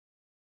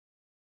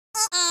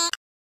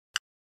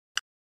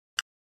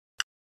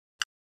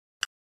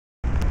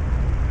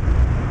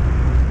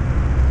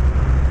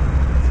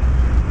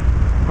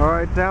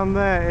Right, down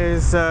there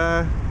is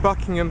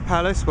Buckingham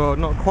Palace. Well,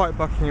 not quite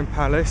Buckingham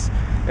Palace.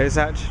 It's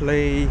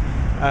actually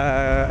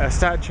a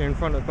statue in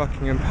front of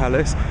Buckingham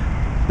Palace.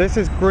 This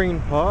is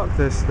Green Park,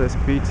 this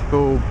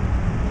beautiful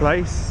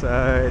place.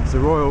 It's a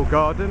royal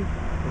garden,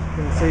 as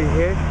you can see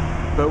here.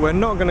 But we're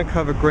not going to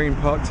cover Green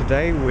Park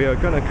today. We are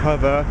going to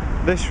cover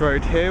this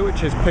road here,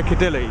 which is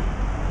Piccadilly.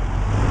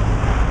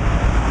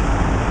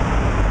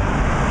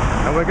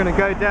 And we're going to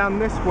go down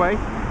this way.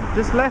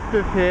 Just left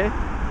of here,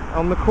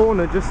 on the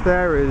corner just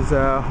there, is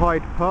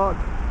Hyde Park.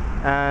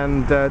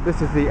 And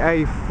this is the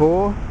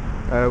A4,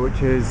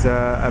 which is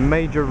a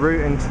major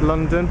route into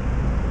London,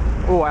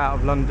 or out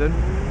of London.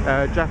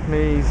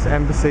 Japanese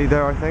embassy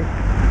there, I think.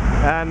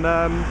 And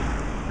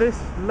this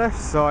left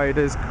side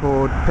is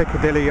called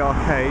Piccadilly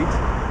Arcade,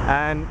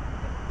 and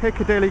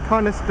Piccadilly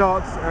kind of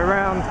starts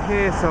around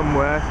here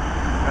somewhere,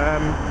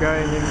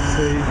 going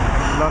into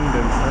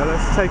London. So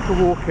let's take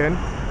a walk in,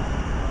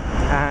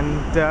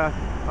 and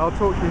I'll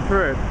talk you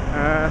through it.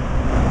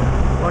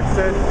 Like I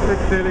said,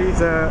 Piccadilly's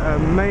a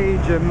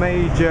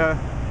major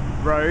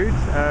road.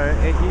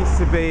 It used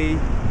to be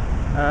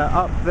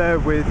up there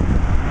with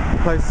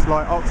places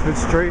like Oxford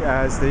Street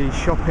as the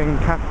shopping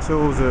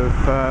capitals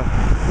of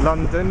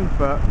London,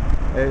 but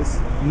it's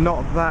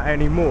not that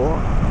anymore.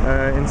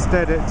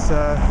 Instead, it's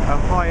a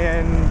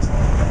high-end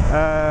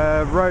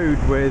road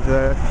with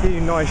a few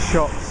nice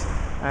shops,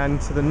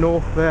 and to the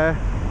north there,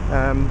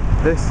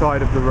 this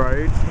side of the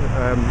road,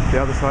 the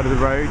other side of the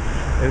road,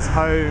 is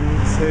home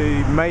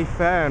to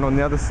Mayfair, and on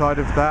the other side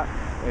of that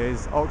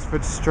is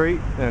Oxford Street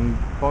and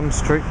Bond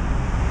Street.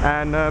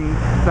 And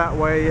that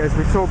way, as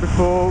we saw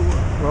before,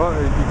 well,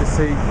 you can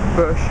see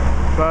Bush,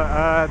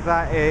 but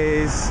that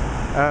is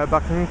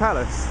Buckingham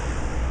Palace.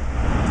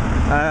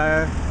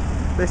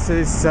 This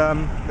is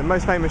the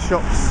most famous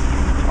shops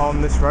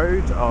on this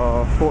road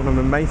are Fortnum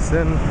and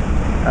Mason,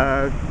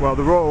 well,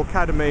 the Royal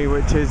Academy,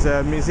 which is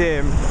a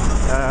museum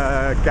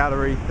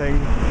gallery thing,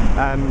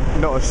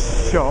 and not a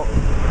shop.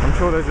 I'm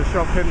sure there's a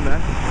shop in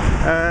there.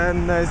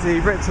 And there's the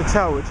Ritz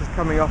Hotel, which is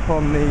coming up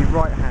on the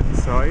right hand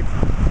side.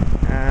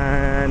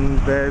 And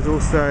there's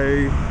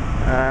also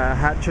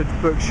Hatchard's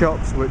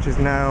Bookshops, which is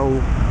now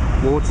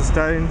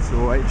Waterstones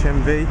or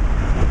HMV,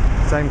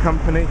 same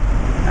company,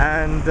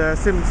 and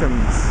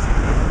Simpsons.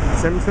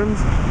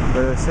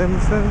 The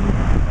Simpsons.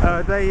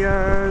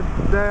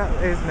 That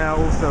is now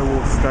also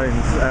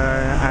Waterstones,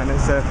 and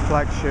it's a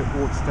flagship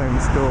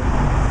Waterstones store.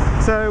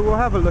 So we'll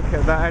have a look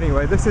at that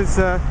anyway. This is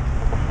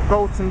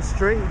Bolton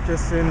Street,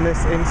 just in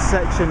this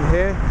intersection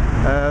here,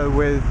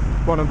 with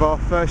one of our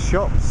first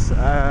shops.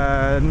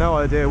 No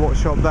idea what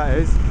shop that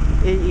is.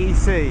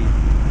 EEC.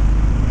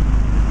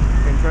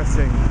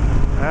 Interesting.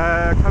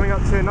 Coming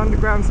up to an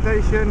underground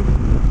station,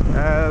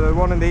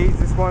 one of the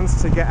easiest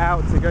ones to get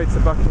out to go to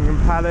Buckingham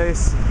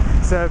Palace,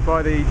 served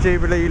by the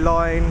Jubilee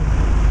line,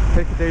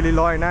 Piccadilly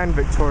line and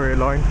Victoria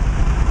line.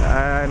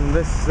 And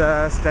this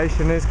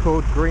station is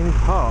called Green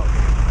Park,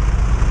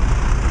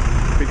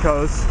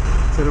 because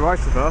to the right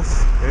of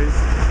us is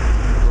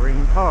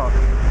Green Park.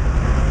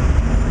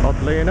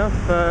 Oddly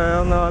enough,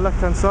 on our left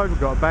hand side we've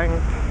got a bank,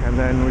 and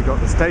then we've got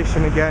the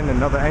station again,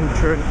 another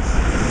entrance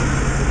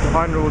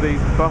behind all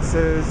these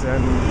buses,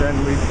 and then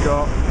we've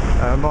got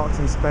Marks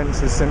and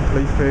Spencer's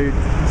Simply Food.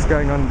 It's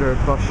going under a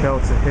bus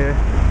shelter here.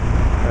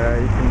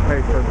 You can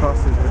pay for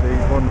buses with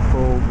these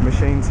wonderful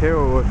machines here,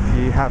 or if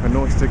you have an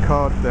Oyster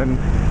card, then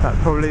that's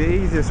probably the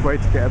easiest way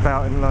to get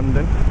about in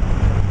London.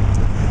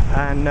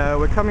 And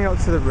we're coming up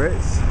to the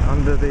Ritz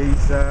under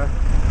these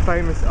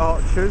famous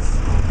arches.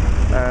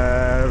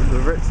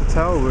 The Ritz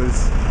Hotel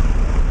was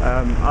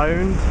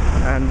owned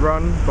and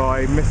run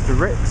by Mr.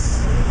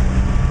 Ritz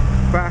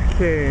back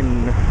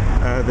in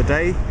the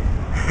day,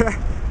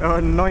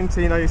 in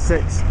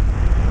 1906.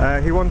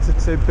 He wanted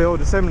to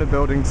build a similar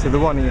building to the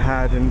one he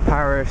had in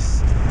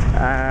Paris,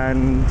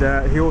 and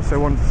he also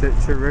wanted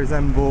it to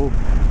resemble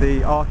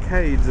the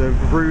arcades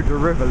of Rue de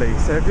Rivoli.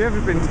 So if you've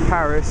ever been to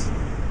Paris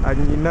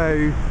and you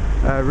know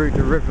Rue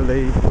de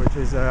Rivoli, which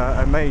is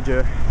a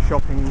major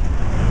shopping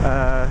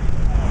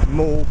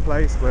mall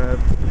place where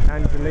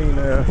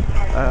Angelina,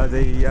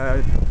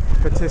 the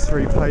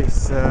patisserie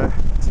place,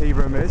 tea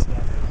room is,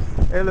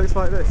 it looks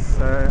like this.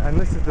 And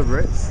this is the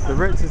Ritz. The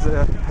Ritz is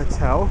a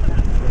hotel.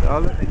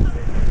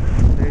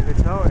 The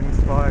hotel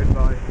inspired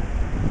by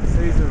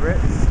Caesar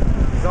Ritz,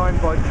 designed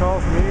by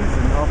Charles Muse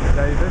and Arthur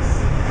Davis,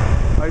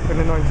 opened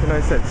in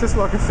 1906. Just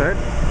like I said,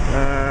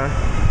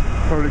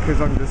 probably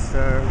because I'm just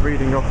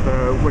reading off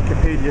the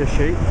Wikipedia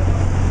sheet.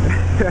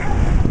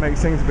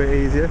 Makes things a bit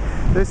easier.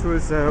 This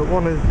was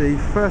one of the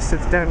first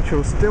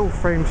substantial steel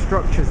frame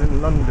structures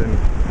in London,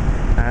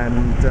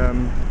 and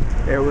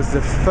it was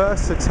the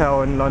first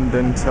hotel in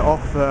London to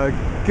offer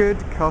good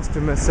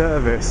customer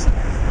service.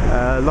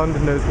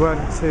 Londoners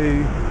weren't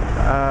too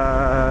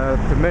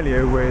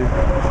familiar with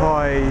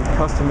high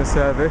customer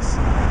service.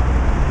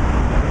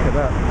 Look at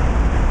that.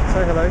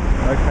 Say hello.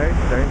 Okay,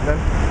 don't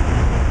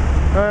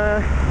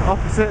then.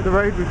 Opposite the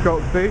road we've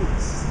got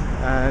Boots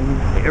and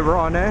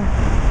Iran Air.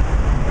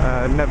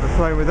 Never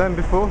flown with them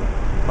before.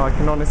 I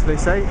can honestly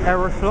say.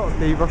 Aeroflot,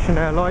 the Russian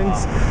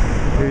airlines,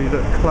 who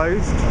look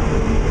closed.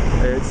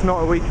 It's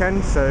not a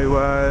weekend,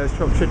 so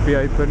shop should be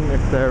open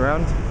if they're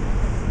around.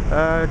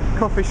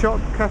 Coffee shop,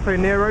 Cafe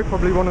Nero,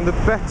 probably one of the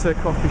better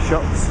coffee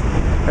shops.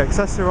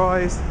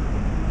 Accessorise,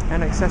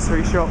 an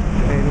accessory shop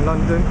in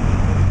London.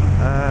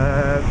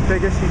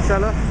 Big issue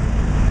seller.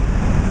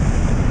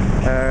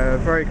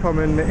 Very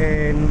common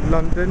in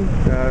London.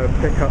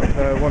 Pick up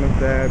one of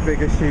their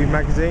big issue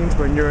magazines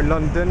when you're in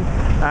London,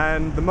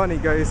 and the money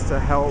goes to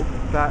help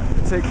that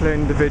particular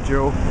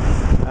individual,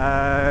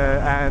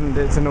 and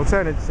it's an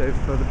alternative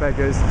for the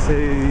beggars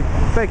to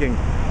begging.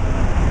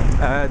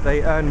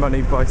 They earn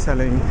money by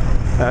selling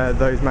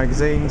those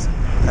magazines.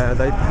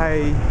 They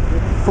pay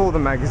for the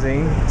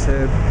magazine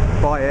to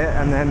buy it,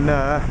 and then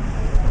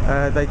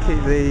they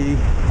keep the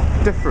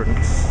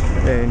difference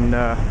in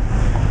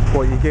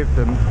what you give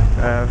them.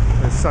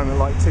 There's something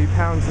like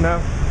 £2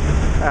 now,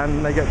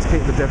 and they get to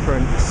keep the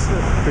difference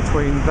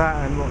between that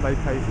and what they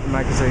pay for the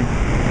magazine.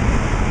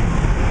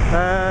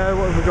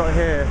 What have we got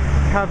here?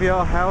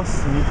 Caviar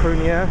House in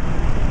Prunier.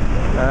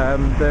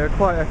 There are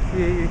quite a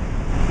few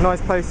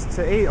nice places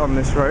to eat on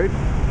this road.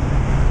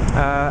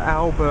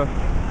 Alba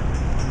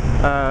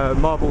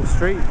Marble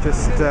Street,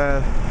 just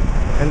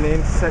in the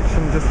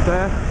intersection just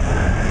there,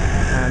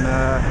 and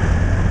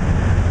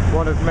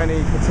one of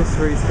many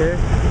patisseries here.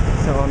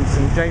 So on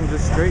St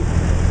James's Street,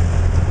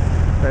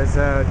 there's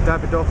a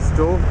Davidoff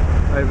store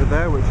over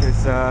there, which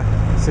is a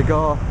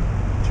cigar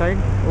chain.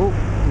 Oh,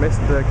 missed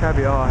the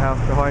Caviar House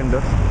behind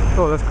us.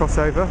 Oh, let's cross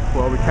over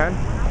while we can.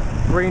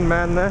 Green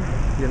man there,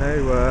 you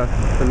know,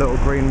 the little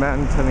green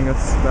man telling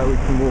us that we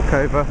can walk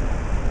over.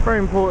 Very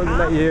important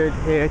that you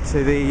adhere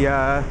to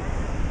the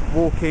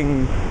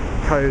walking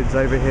codes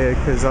over here,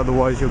 because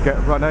otherwise you'll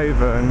get run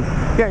over, and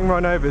getting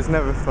run over is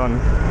never fun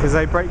because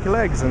they break your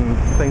legs and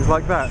things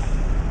like that,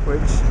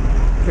 which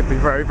could be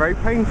very, very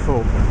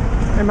painful.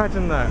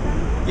 Imagine that.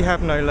 You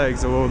have no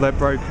legs or they're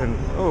broken.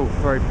 Oh,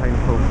 very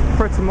painful.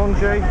 Pret a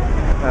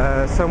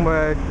manger,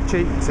 somewhere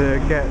cheap to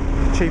get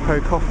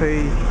cheapo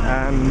coffee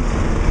and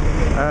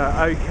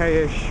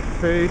okay-ish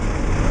food.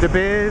 De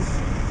Beers,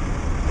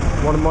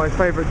 one of my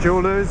favourite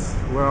jewellers,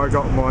 where I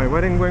got my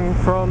wedding ring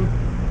from.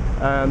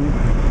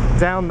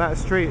 Down that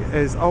street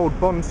is Old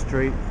Bond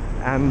Street,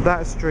 and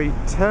that street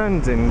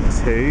turns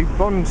into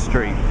Bond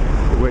Street,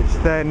 which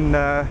then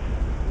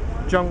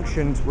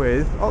junctions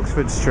with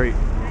Oxford Street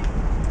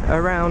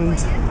around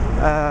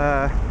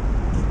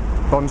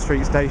Bond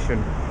Street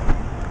station.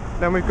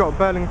 Then we've got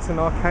Burlington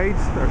Arcade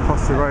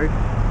across the road.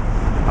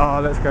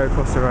 Let's go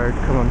across the road,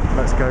 come on,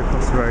 let's go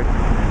across the road.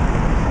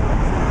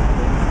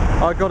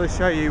 I've got to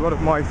show you one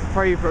of my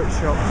favourite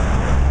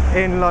shops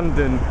in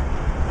London.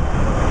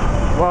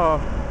 Well,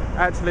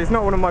 actually it's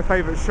not one of my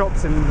favourite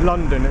shops in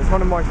London, it's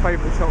one of my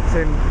favourite shops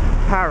in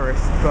Paris,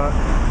 but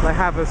they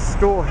have a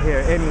store here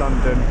in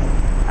London,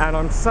 and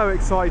I'm so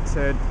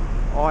excited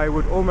I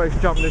would almost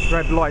jump this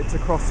red light to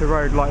cross the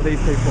road like these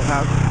people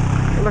have.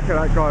 Look at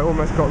that guy,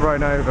 almost got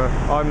run over.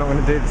 I'm not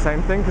going to do the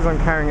same thing because I'm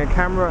carrying a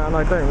camera and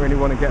I don't really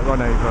want to get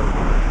run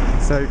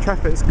over. So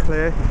traffic's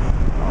clear.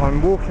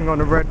 I'm walking on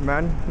a red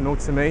man, nor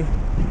to me,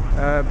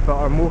 but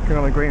I'm walking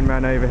on a green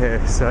man over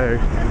here. So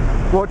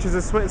Watches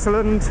of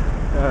Switzerland,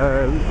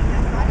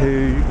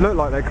 who look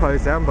like they're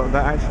closed down, but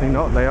they're actually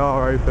not, they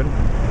are open,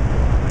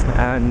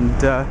 and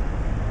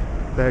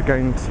they're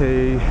going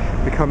to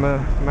become a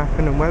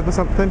Mappin and Web or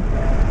something.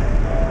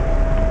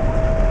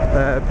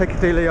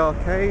 Piccadilly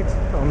Arcade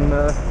on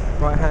the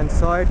right hand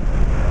side,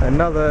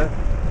 another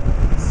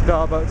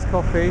Starbucks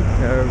coffee,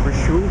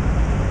 Richou,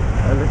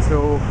 a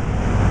little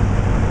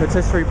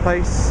patisserie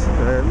place,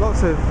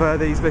 lots of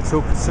these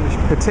little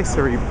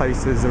patisserie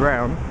places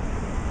around,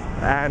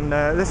 and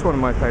this is one of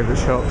my favourite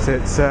shops.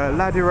 It's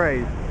La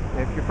Durée.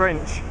 If you're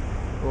French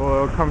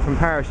or come from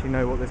Paris, you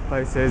know what this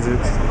place is.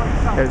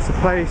 It's a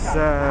place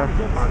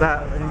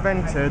that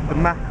invented the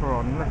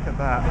macaron. Look at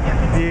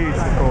that,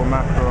 beautiful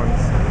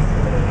macarons.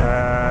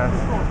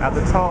 At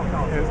the top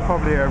it was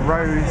probably a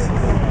rose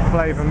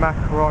flavour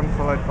macaron,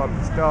 followed by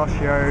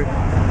pistachio,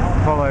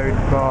 followed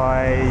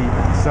by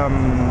some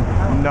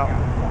nut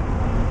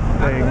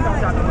thing.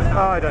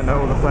 I don't know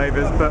all the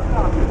flavours, but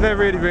they're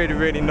really, really,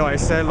 really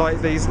nice. They're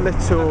like these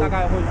little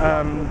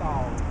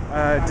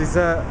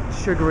dessert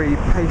sugary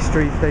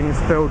pastry things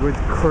filled with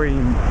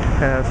cream,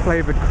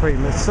 flavoured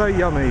cream. It's so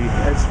yummy,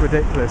 it's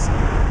ridiculous.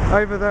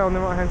 Over there on the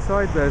right hand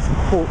side there's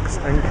Hawks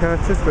and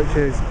Curtis, which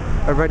is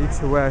a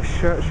ready-to-wear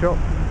shirt shop.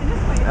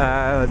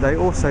 They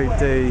also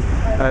do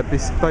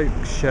bespoke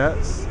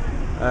shirts.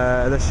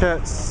 The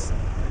shirts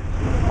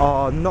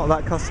are not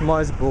that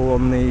customisable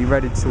on the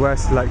ready-to-wear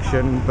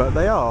selection, but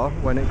they are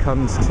when it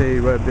comes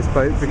to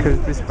bespoke, because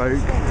bespoke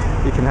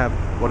you can have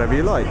whatever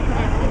you like,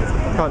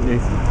 can't you?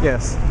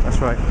 Yes, that's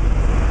right.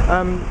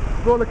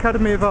 Royal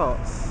Academy of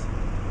Arts.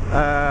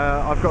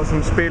 I've got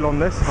some spiel on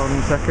this, hold on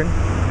a second.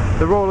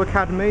 The Royal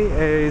Academy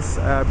is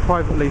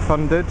privately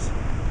funded.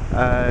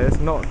 It's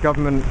not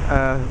government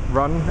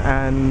run,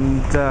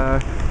 and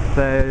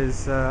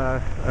there's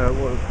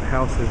what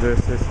house is this?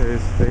 This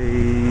is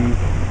the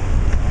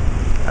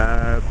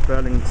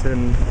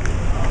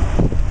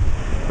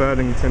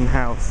Burlington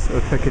House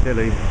of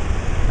Piccadilly.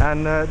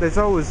 And there's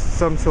always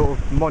some sort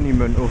of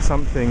monument or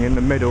something in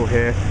the middle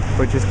here,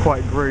 which is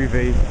quite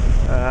groovy.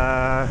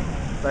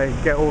 They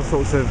get all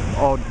sorts of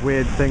odd,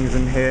 weird things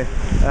in here.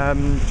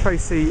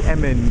 Tracy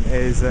Emin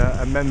is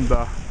a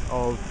member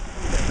of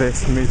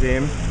this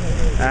museum,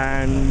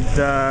 and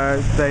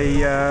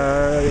they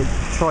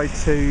try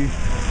to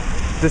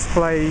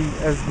display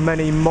as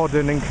many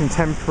modern and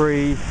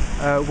contemporary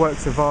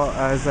works of art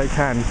as they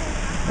can.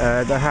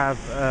 They have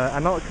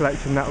an art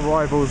collection that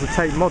rivals the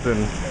Tate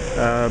Modern.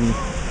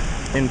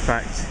 In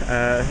fact,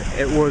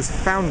 it was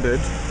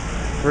founded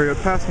through a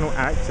personal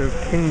act of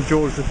King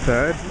George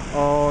III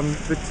on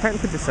the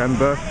 10th of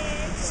December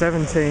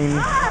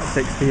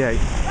 1768.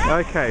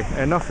 Okay,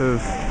 enough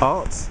of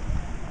art.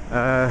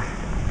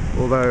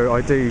 Although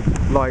I do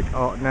like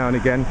art now and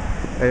again,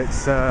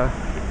 it's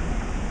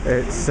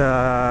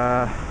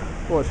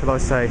what shall I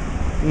say,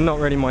 not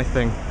really my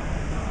thing.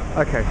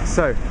 Okay,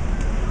 so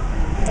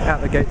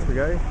out the gates we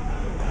go.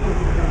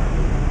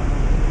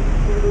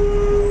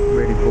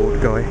 Really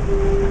bored guy.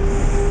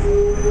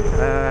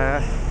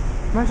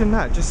 Imagine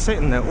that, just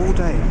sitting there all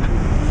day.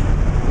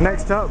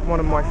 Next up, one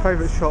of my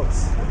favourite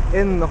shops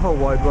in the whole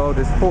wide world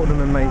is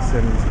Fortnum &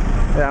 Mason's.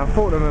 Now,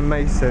 Fortnum &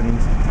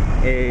 Mason's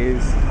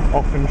is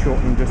often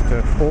shortened just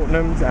to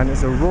Fortnum's, and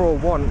it's a royal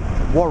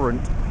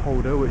warrant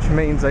holder, which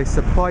means they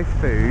supply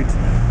food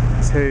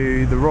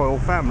to the royal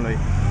family.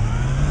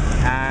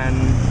 And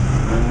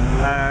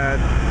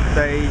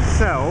they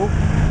sell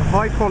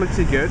high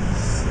quality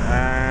goods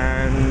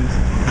and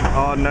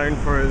are known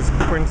for its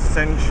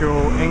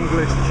quintessential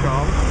English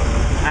charm,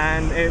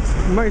 and it's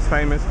most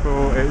famous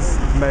for its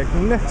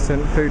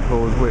magnificent food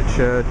halls, which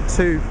are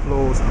 2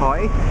 floors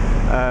high.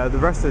 The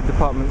rest of the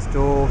department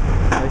store,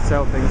 they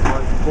sell things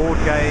like board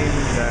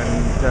games,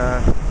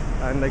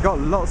 and they got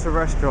lots of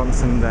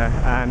restaurants in there,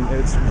 and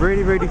it's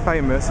really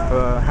famous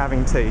for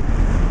having tea.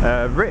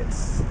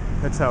 Ritz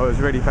Hotel is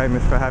really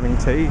famous for having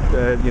tea.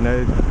 You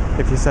know,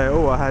 if you say,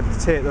 oh, I had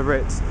tea at the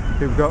Ritz,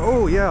 people go,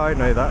 oh yeah, I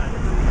know that.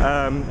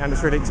 And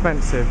it's really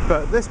expensive,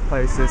 but this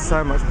place is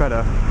so much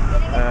better.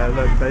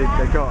 Look, they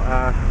got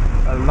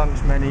a lunch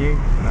menu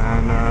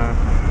and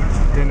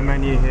dinner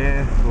menu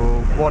here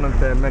for one of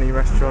their many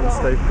restaurants.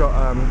 They've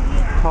got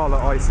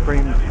parlour ice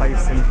cream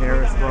place in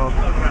here as well.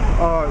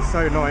 Oh, it's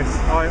so nice.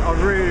 I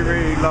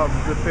really love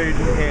the food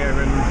in here,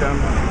 and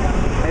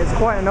it's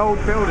quite an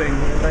old building.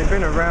 They've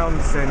been around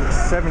since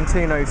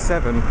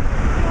 1707,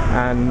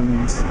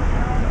 and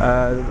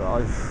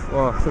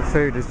the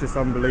food is just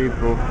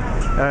unbelievable.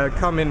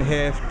 Come in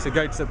here to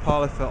go to the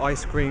parlour for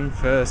ice cream,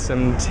 for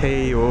some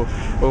tea, or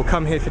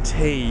come here for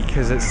tea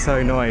because it's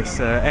so nice.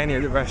 Any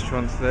of the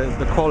restaurants,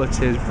 the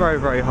quality is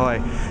very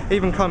high.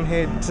 Even come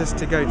here just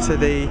to go to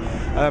the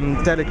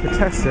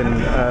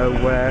delicatessen,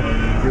 where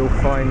you'll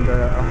find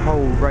a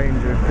whole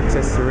range of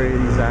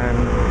patisseries and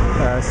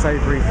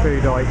savoury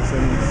food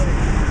items.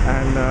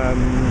 And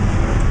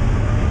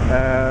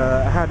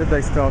how did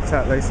they start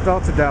out? They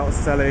started out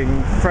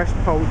selling fresh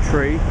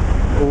poultry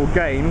or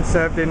game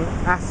served in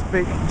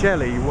aspic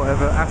jelly,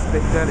 whatever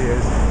aspic jelly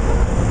is.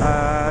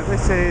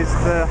 This is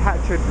the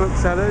Hatchard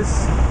Booksellers,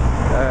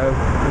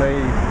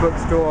 the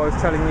bookstore I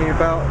was telling you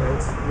about.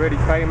 It's really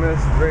famous,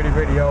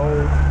 really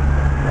old,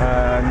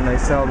 and they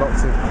sell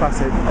lots of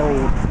classic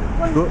old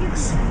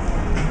books.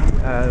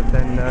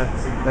 Then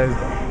there's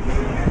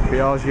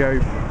Biagio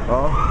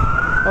Bar.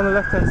 On the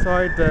left hand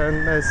side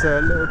there's a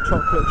little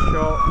chocolate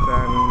shop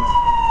and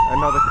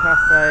another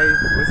cafe.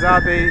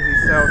 Wasabi, who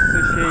sells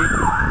sushi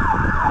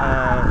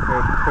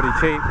for pretty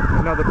cheap.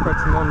 Another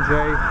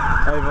pret-a-manger.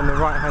 Over on the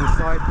right hand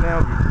side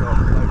now we've got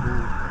Global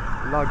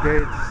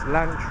Luggage,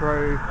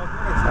 Lantro,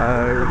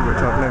 which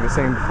I've never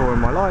seen before in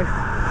my life,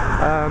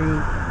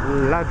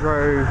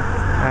 Ladro,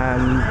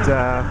 and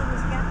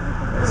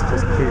let's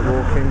just keep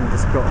walking.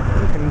 Just got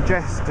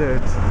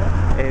congested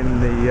in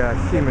the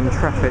human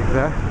traffic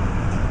there.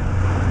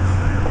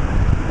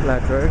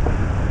 Ladro,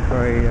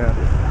 very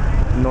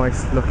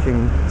nice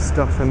looking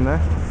stuff in there.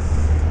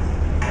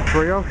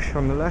 Brioche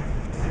on the left,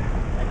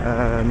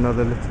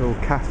 another little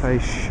cafe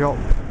shop.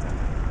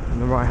 On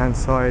the right hand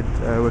side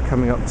we're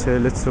coming up to a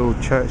little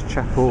church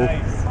chapel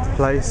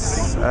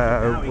place,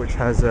 which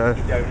has a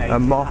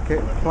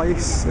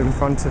marketplace in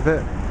front of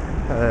it,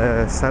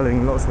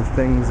 selling lots of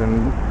things,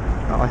 and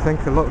I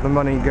think a lot of the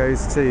money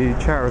goes to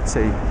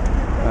charity.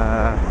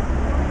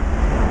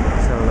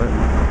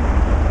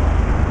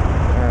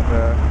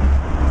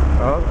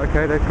 Oh,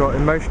 okay, they've got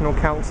emotional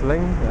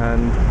counselling,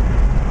 and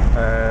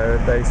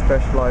they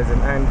specialise in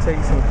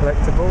antiques and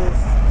collectibles.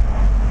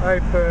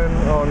 Open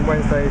on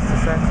Wednesdays to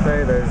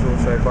Saturday. There's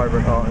also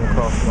vibrant art and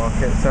craft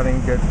market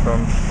selling goods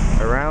from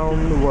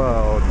around the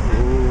world.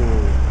 Ooh,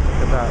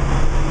 look at that.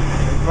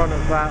 In front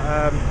of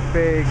that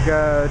big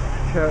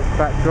church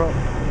backdrop,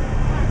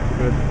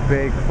 with a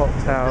big clock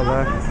tower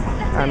there.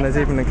 And there's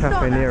even a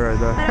Cafe Nero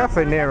there.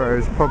 Cafe Nero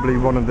is probably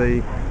one of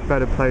the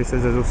better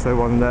places. There's also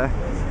one there.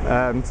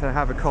 to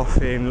have a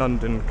coffee in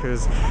London,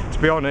 because to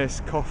be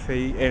honest,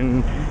 coffee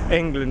in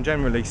England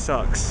generally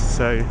sucks.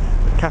 So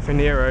Caffè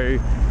Nero,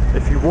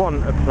 if you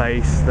want a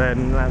place,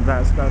 then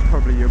that's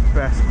probably your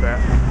best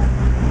bet.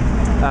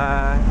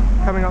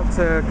 Coming up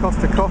to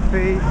Costa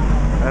Coffee,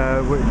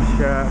 which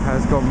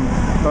has gone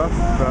bust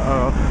but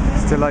are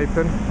still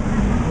open.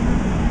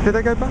 Did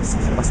they go bust?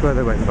 I swear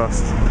they went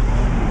bust.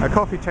 A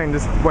coffee chain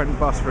just went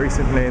bust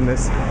recently in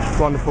this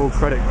wonderful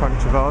credit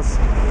crunch of ours.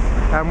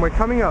 And we're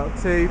coming up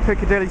to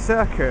Piccadilly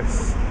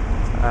Circus,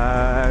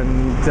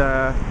 and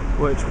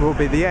which will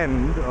be the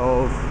end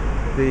of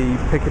the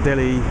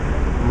Piccadilly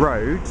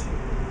Road.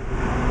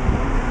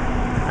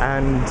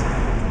 And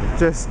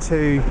just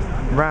to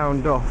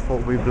round off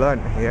what we've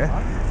learnt here,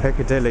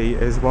 Piccadilly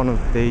is one of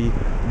the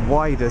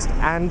widest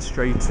and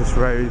straightest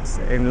roads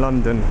in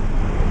London.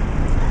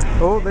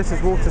 Oh, this is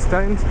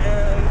Waterstones.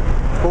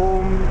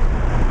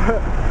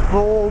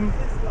 Form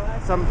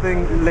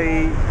something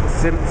Lee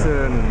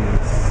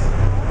Simpsons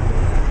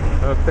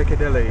of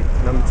Piccadilly,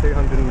 number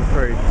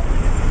 203.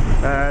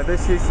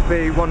 This used to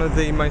be one of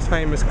the most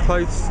famous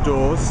clothes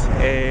stores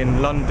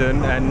in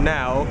London, and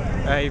now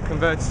they've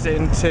converted it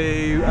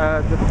into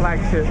the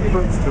flagship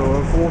bookstore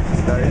of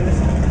Waterstones,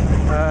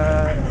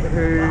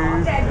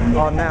 who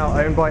are now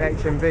owned by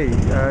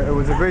HMV. It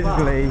was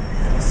originally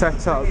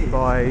set up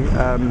by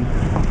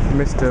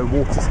Mr.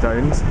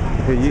 Waterstones,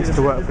 who used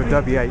to work for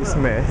W.H.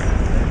 Smith,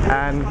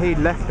 and he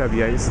left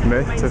W.H.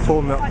 Smith to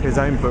form up his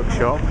own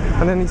bookshop,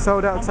 and then he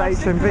sold out to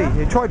HMV.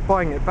 He tried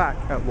buying it back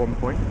at one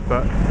point,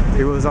 but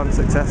he was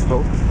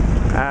unsuccessful,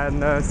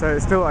 and so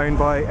it's still owned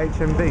by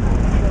HMV.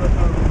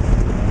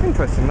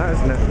 Interesting that,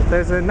 isn't it?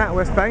 There's a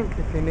NatWest Bank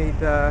if you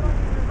need a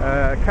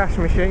cash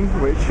machine,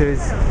 which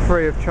is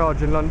free of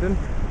charge in London.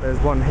 There's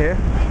one here.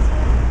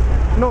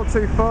 Not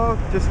too far,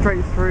 just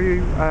straight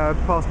through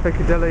past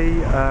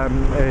Piccadilly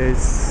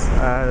is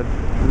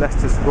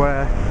Leicester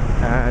Square,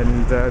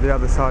 and the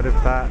other side of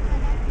that,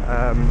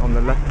 on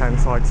the left hand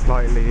side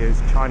slightly, is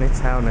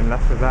Chinatown, and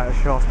left of that is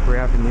Shaftesbury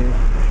Avenue.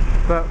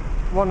 But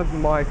one of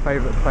my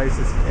favourite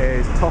places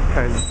is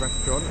Toko's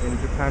restaurant in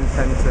Japan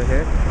Centre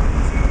here.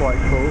 It's quite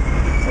cool.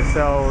 They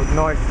sell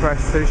nice fresh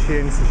sushi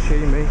and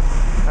sashimi,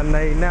 and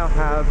they now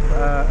have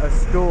a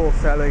store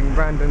selling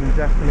random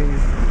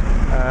Japanese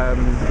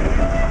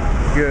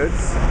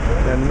goods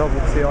and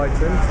novelty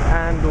items,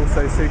 and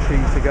also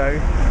sushi to go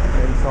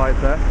inside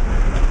there.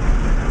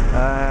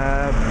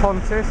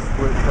 Pontus,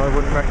 which I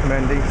wouldn't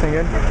recommend eating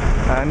in.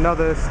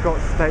 Another Scotch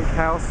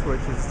steakhouse,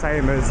 which is the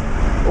same as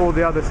all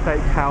the other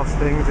steakhouse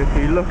things. If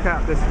you look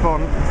at this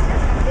font,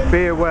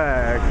 be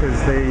aware, because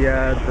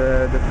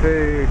the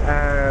food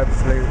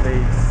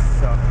absolutely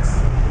sucks.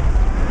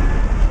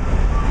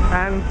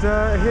 And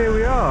here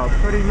we are,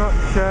 pretty much.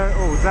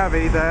 Oh,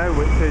 Zavi there,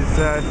 which is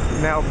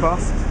now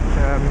bust.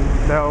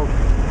 They'll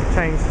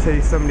change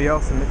to somebody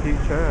else in the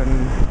future,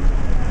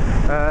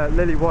 and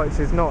Lily White's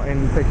is not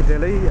in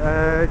Piccadilly.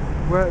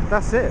 Well,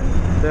 that's it.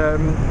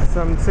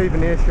 Some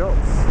souvenir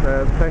shops,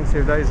 plenty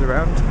of those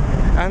around,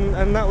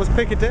 and that was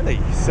Piccadilly.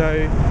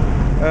 So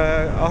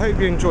I hope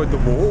you enjoyed the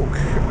walk,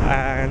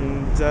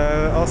 and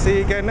I'll see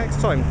you again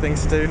next time.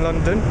 Things to do in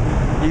London.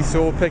 You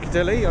saw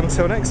Piccadilly.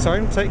 Until next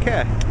time, take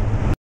care.